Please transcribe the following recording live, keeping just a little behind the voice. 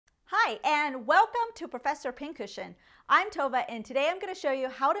Hi, and welcome to Professor Pincushion. I'm Tova, and today I'm going to show you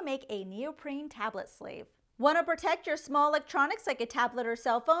how to make a neoprene tablet sleeve. Want to protect your small electronics like a tablet or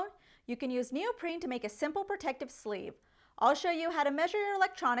cell phone? You can use neoprene to make a simple protective sleeve. I'll show you how to measure your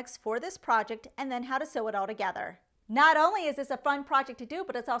electronics for this project and then how to sew it all together. Not only is this a fun project to do,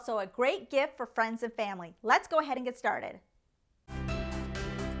 but it's also a great gift for friends and family. Let's go ahead and get started.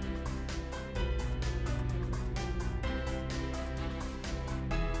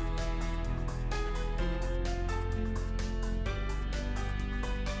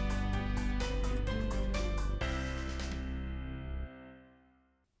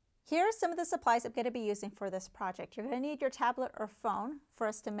 Here are some of the supplies I'm going to be using for this project. You're going to need your tablet or phone for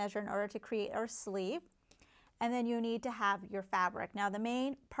us to measure in order to create our sleeve. And then you need to have your fabric. Now the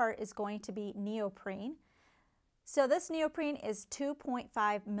main part is going to be neoprene. So this neoprene is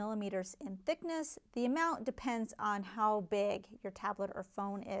 2.5 millimeters in thickness. The amount depends on how big your tablet or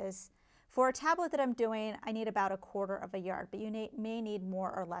phone is. For a tablet that I'm doing, I need about 1/4 yard, but you may need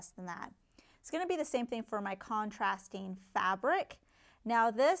more or less than that. It's going to be the same thing for my contrasting fabric.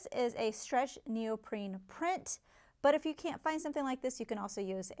 Now this is a stretch neoprene print, but if you can't find something like this, you can also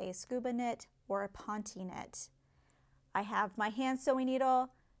use a scuba knit or a ponte knit. I have my hand sewing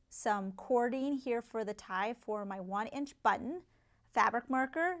needle, some cording here for the tie for my 1-inch button, fabric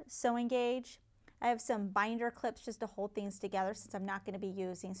marker, sewing gauge. I have some binder clips just to hold things together since I'm not going to be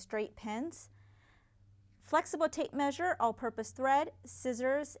using straight pins. Flexible tape measure, all-purpose thread,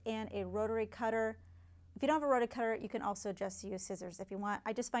 scissors, and a rotary cutter. If you don't have a rotary cutter, you can also just use scissors if you want.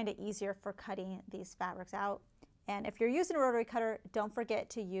 I just find it easier for cutting these fabrics out. And if you're using a rotary cutter, don't forget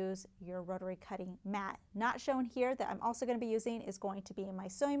to use your rotary cutting mat. Not shown here that I'm also going to be using is going to be my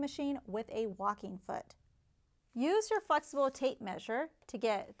sewing machine with a walking foot. Use your flexible tape measure to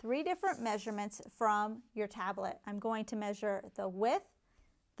get 3 different measurements from your tablet. I'm going to measure the width,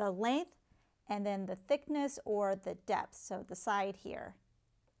 the length, and then the thickness or the depth, so the side here.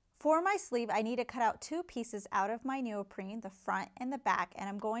 For my sleeve, I need to cut out 2 pieces out of my neoprene, the front and the back, and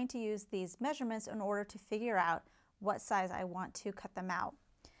I'm going to use these measurements in order to figure out what size I want to cut them out.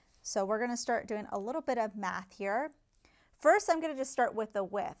 So we're going to start doing a little bit of math here. First, I'm going to just start with the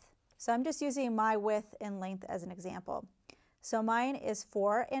width. So I'm just using my width and length as an example. So mine is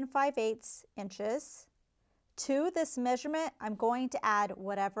 4 5/8 inches. To this measurement, I'm going to add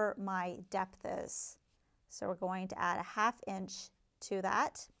whatever my depth is. So we're going to add 1/2 inch to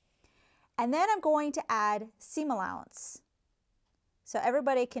that. And then I'm going to add seam allowance. So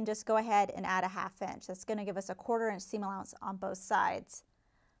everybody can just go ahead and add 1/2 inch. That's going to give us a 1/4 inch seam allowance on both sides.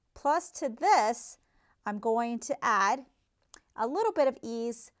 Plus to this, I'm going to add a little bit of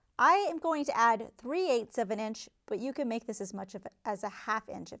ease. I am going to add 3/8 of an inch, but you can make this as much as 1/2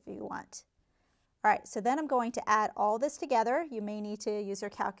 inch if you want. All right, so then I'm going to add all this together. You may need to use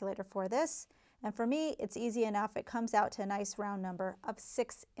your calculator for this. And for me, it's easy enough. It comes out to a nice round number of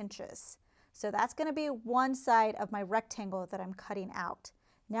 6 inches. So that's going to be one side of my rectangle that I'm cutting out.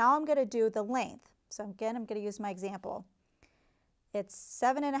 Now I'm going to do the length. So again, I'm going to use my example. It's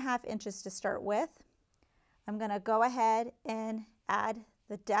 7.5 inches to start with. I'm going to go ahead and add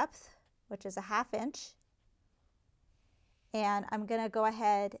the depth, which is 1/2 inch. And I'm going to go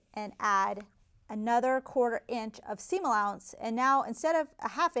ahead and add another 1/4 inch of seam allowance. And now instead of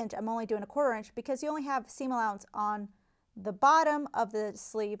 1/2 inch, I'm only doing a 1/4 inch because you only have seam allowance on the bottom of the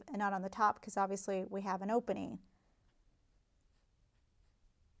sleeve and not on the top because obviously we have an opening.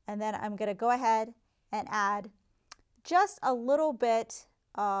 And then I'm going to go ahead and add just a little bit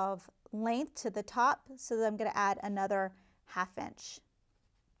of length to the top, so that I'm going to add another 1/2 inch.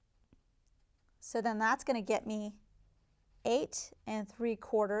 So then that's going to get me 8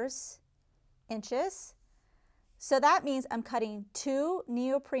 3/4 inches. So that means I'm cutting 2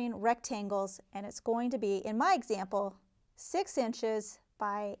 neoprene rectangles, and it's going to be, in my example, 6 inches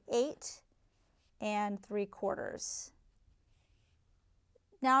by 8 3/4.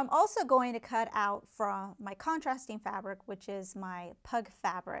 Now I'm also going to cut out from my contrasting fabric, which is my Pug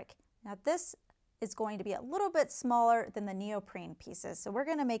fabric. Now this is going to be a little bit smaller than the neoprene pieces, so we're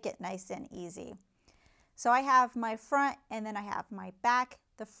going to make it nice and easy. So I have my front and then I have my back.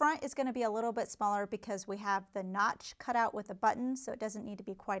 The front is going to be a little bit smaller because we have the notch cut out with a button, so it doesn't need to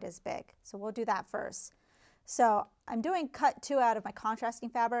be quite as big. So we'll do that first. So I'm doing cut 2 out of my contrasting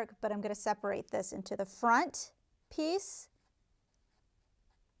fabric, but I'm going to separate this into the front piece.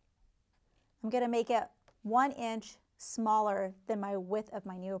 I'm going to make it 1 inch smaller than my width of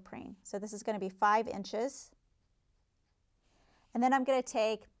my neoprene. So this is going to be 5 inches. And then I'm going to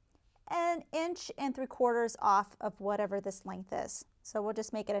take 1 3/4 off of whatever this length is. So we'll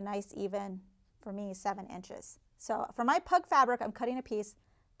just make it a nice even, for me, 7 inches. So for my Pug fabric, I'm cutting a piece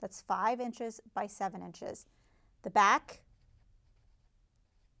That's 5 inches by 7 inches. The back,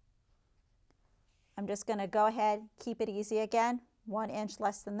 I'm just going to go ahead, keep it easy again, 1 inch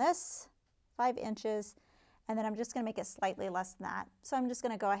less than this, 5 inches, and then I'm just going to make it slightly less than that. So I'm just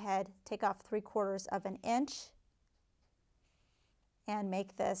going to go ahead, take off 3/4 of an inch and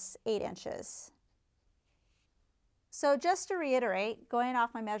make this 8 inches. So just to reiterate, going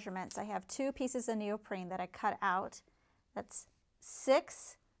off my measurements, I have 2 pieces of neoprene that I cut out. That's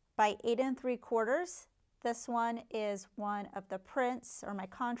 6 by 8 3/4. This one is one of the prints or my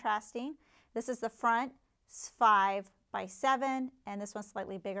contrasting. This is the front, it's 5 by 7, and this one's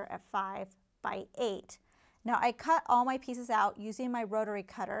slightly bigger at 5 by 8. Now I cut all my pieces out using my rotary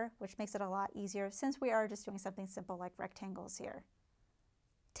cutter, which makes it a lot easier since we are just doing something simple like rectangles here.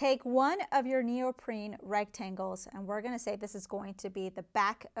 Take one of your neoprene rectangles, and we're going to say this is going to be the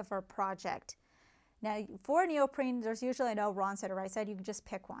back of our project. Now for neoprene, there's usually no wrong side or right side, you can just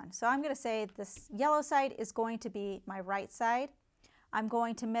pick one. So I'm going to say this yellow side is going to be my right side. I'm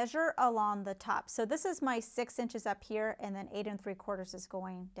going to measure along the top. So this is my 6 inches up here, and then 8 3/4 is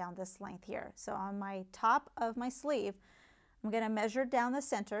going down this length here. So on my top of my sleeve, I'm going to measure down the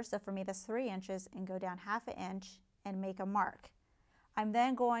center. So for me, that's 3 inches, and go down 1/2 inch and make a mark. I'm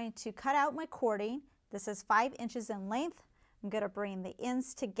then going to cut out my cording. This is 5 inches in length. I'm going to bring the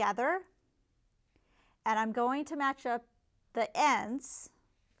ends together, and I'm going to match up the ends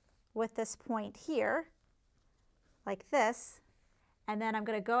with this point here, like this. And then I'm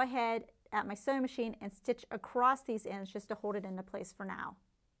going to go ahead at my sewing machine and stitch across these ends just to hold it into place for now.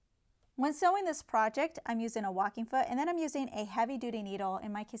 When sewing this project, I'm using a walking foot, and then I'm using a heavy duty needle.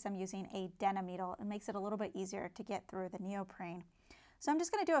 In my case, I'm using a denim needle. It makes it a little bit easier to get through the neoprene. So I'm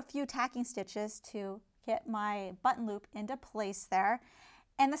just going to do a few tacking stitches to get my button loop into place there.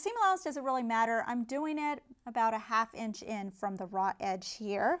 And the seam allowance doesn't really matter. I'm doing it about 1/2 inch in from the raw edge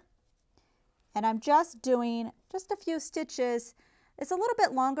here. And I'm just doing just a few stitches. It's a little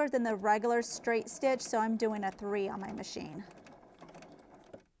bit longer than the regular straight stitch, so I'm doing a 3 on my machine.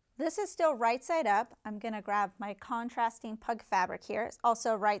 This is still right side up. I'm going to grab my contrasting pug fabric here. It's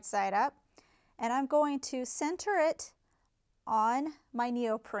also right side up. And I'm going to center it on my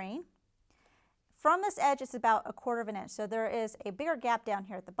neoprene. From this edge, it's about 1/4 inch. So there is a bigger gap down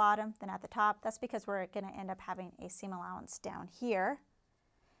here at the bottom than at the top. That's because we're going to end up having a seam allowance down here.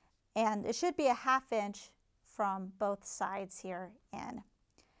 And it should be 1/2 inch from both sides here in.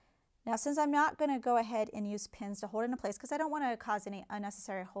 Now since I'm not going to go ahead and use pins to hold it in place because I don't want to cause any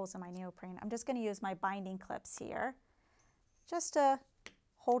unnecessary holes in my neoprene, I'm just going to use my binding clips here just to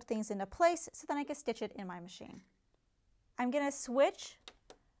hold things into place so then I can stitch it in my machine. I'm going to switch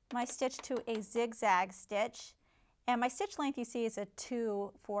my stitch to a zigzag stitch, and my stitch length you see is a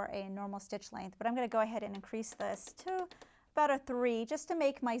 2 for a normal stitch length, but I'm going to go ahead and increase this to about a 3 just to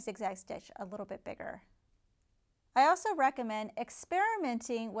make my zigzag stitch a little bit bigger. I also recommend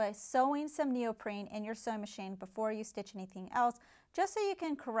experimenting with sewing some neoprene in your sewing machine before you stitch anything else, just so you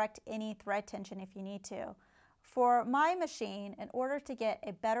can correct any thread tension if you need to. For my machine, in order to get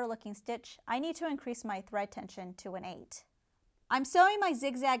a better looking stitch, I need to increase my thread tension to an 8. I'm sewing my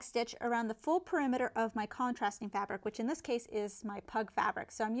zigzag stitch around the full perimeter of my contrasting fabric, which in this case is my pug fabric.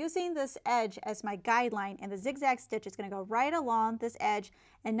 So I'm using this edge as my guideline, and the zigzag stitch is going to go right along this edge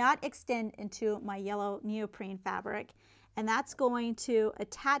and not extend into my yellow neoprene fabric. And that's going to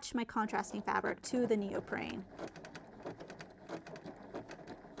attach my contrasting fabric to the neoprene.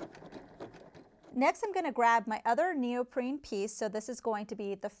 Next, I'm going to grab my other neoprene piece. So this is going to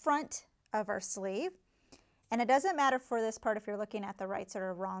be the front of our sleeve. And it doesn't matter for this part if you're looking at the right side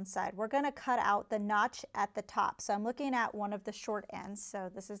or wrong side. We're going to cut out the notch at the top. So I'm looking at one of the short ends. So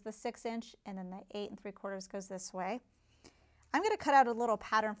this is the 6 inch, and then the 8 3/4 goes this way. I'm going to cut out a little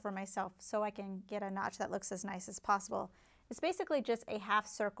pattern for myself so I can get a notch that looks as nice as possible. It's basically just a half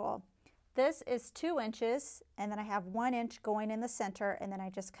circle. This is 2 inches, and then I have 1 inch going in the center, and then I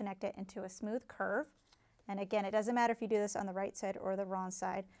just connect it into a smooth curve. And again, it doesn't matter if you do this on the right side or the wrong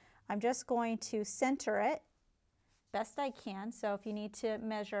side. I'm just going to center it best I can. So if you need to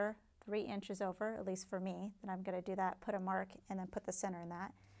measure 3 inches over, at least for me, then I'm going to do that, put a mark, and then put the center in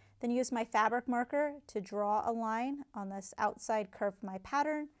that. Then use my fabric marker to draw a line on this outside curve of my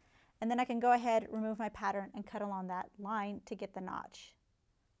pattern, and then I can go ahead, remove my pattern, and cut along that line to get the notch.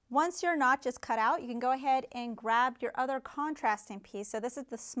 Once your notch is cut out, you can go ahead and grab your other contrasting piece. So this is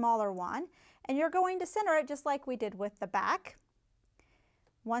the smaller one, and you're going to center it just like we did with the back.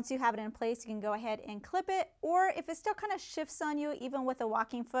 Once you have it in place, you can go ahead and clip it, or if it still kind of shifts on you, even with a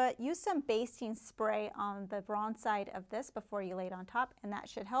walking foot, use some basting spray on the wrong side of this before you lay it on top, and that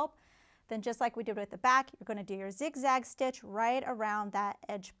should help. then just like we did with the back, you're going to do your zigzag stitch right around that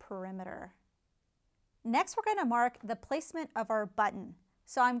edge perimeter. Next, we're going to mark the placement of our button.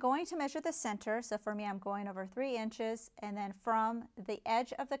 So I'm going to measure the center. So for me, I'm going over 3 inches, and then from the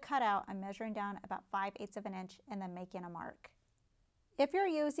edge of the cutout, I'm measuring down about 5/8 of an inch and then making a mark. If you're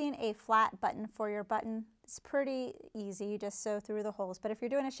using a flat button for your button, it's pretty easy. You just sew through the holes. But if you're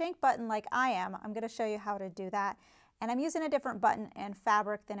doing a shank button like I am, I'm going to show you how to do that. And I'm using a different button and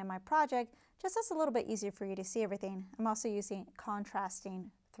fabric than in my project, just so it's a little bit easier for you to see everything. I'm also using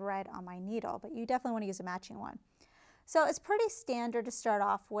contrasting thread on my needle, but you definitely want to use a matching one. So it's pretty standard to start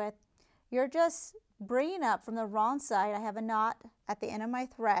off with. You're just bringing up from the wrong side. I have a knot at the end of my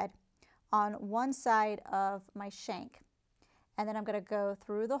thread on one side of my shank. And then I'm going to go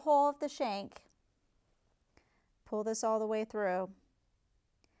through the hole of the shank, pull this all the way through,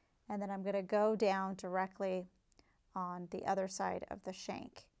 and then I'm going to go down directly on the other side of the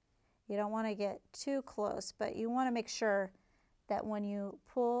shank. You don't want to get too close, but you want to make sure that when you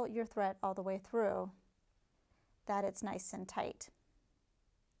pull your thread all the way through, that it's nice and tight.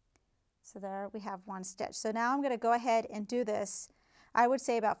 So there we have one stitch. So now I'm going to go ahead and do this, I would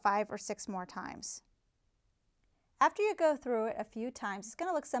say about 5 or 6 more times. After you go through it a few times, it's going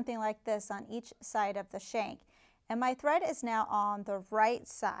to look something like this on each side of the shank. And my thread is now on the right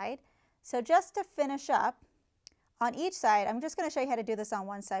side. So just to finish up, on each side, I'm just going to show you how to do this on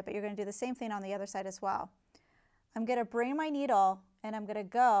one side, but you're going to do the same thing on the other side as well. I'm going to bring my needle and I'm going to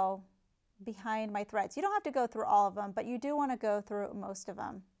go behind my threads. You don't have to go through all of them, but you do want to go through most of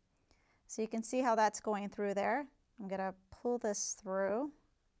them. So you can see how that's going through there. I'm going to pull this through.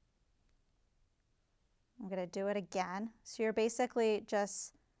 I'm going to do it again. So you're basically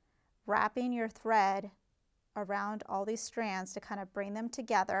just wrapping your thread around all these strands to kind of bring them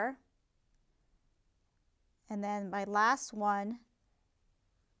together. And then my last one,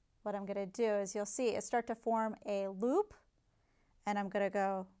 what I'm going to do is you'll see it start to form a loop, and I'm going to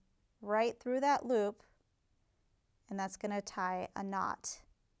go right through that loop, and that's going to tie a knot.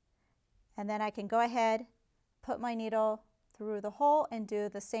 And then I can go ahead, put my needle through the hole and do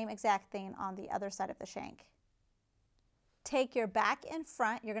the same exact thing on the other side of the shank. Take your back and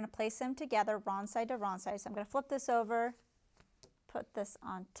front, you're going to place them together wrong side to wrong side. So I'm going to flip this over, put this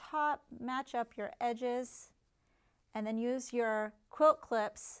on top, match up your edges, and then use your quilt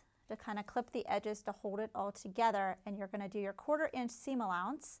clips to kind of clip the edges to hold it all together. And you're going to do your 1/4 inch seam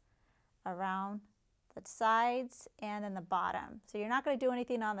allowance around the sides and then the bottom. So you're not going to do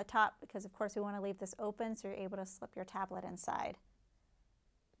anything on the top because of course we want to leave this open so you're able to slip your tablet inside.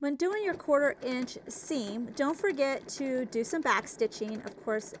 When doing your 1/4 inch seam, don't forget to do some back stitching, of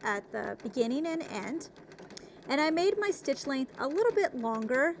course, at the beginning and end. And I made my stitch length a little bit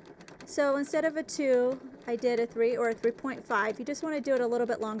longer. So instead of a 2, I did a 3 or a 3.5. You just want to do it a little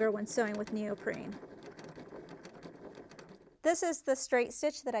bit longer when sewing with neoprene. This is the straight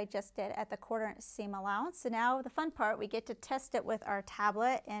stitch that I just did at the 1/4 inch seam allowance. So now the fun part, we get to test it with our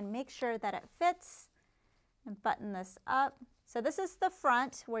tablet and make sure that it fits and button this up. So this is the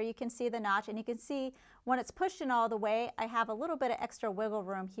front where you can see the notch, and you can see when it's pushed in all the way, I have a little bit of extra wiggle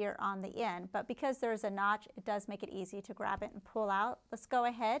room here on the end, but because there's a notch, it does make it easy to grab it and pull out. Let's go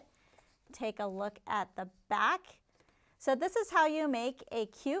ahead and take a look at the back. So this is how you make a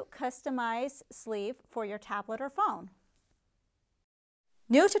cute customized sleeve for your tablet or phone.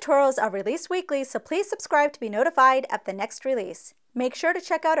 New tutorials are released weekly, so please subscribe to be notified of the next release. Make sure to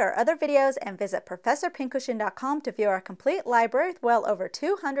check out our other videos and visit ProfessorPincushion.com to view our complete library with well over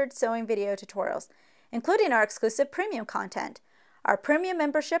 200 sewing video tutorials, including our exclusive premium content. Our premium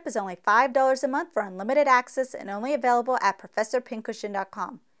membership is only $5 a month for unlimited access and only available at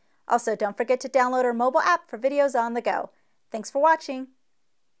ProfessorPincushion.com. Also, don't forget to download our mobile app for videos on the go. Thanks for watching.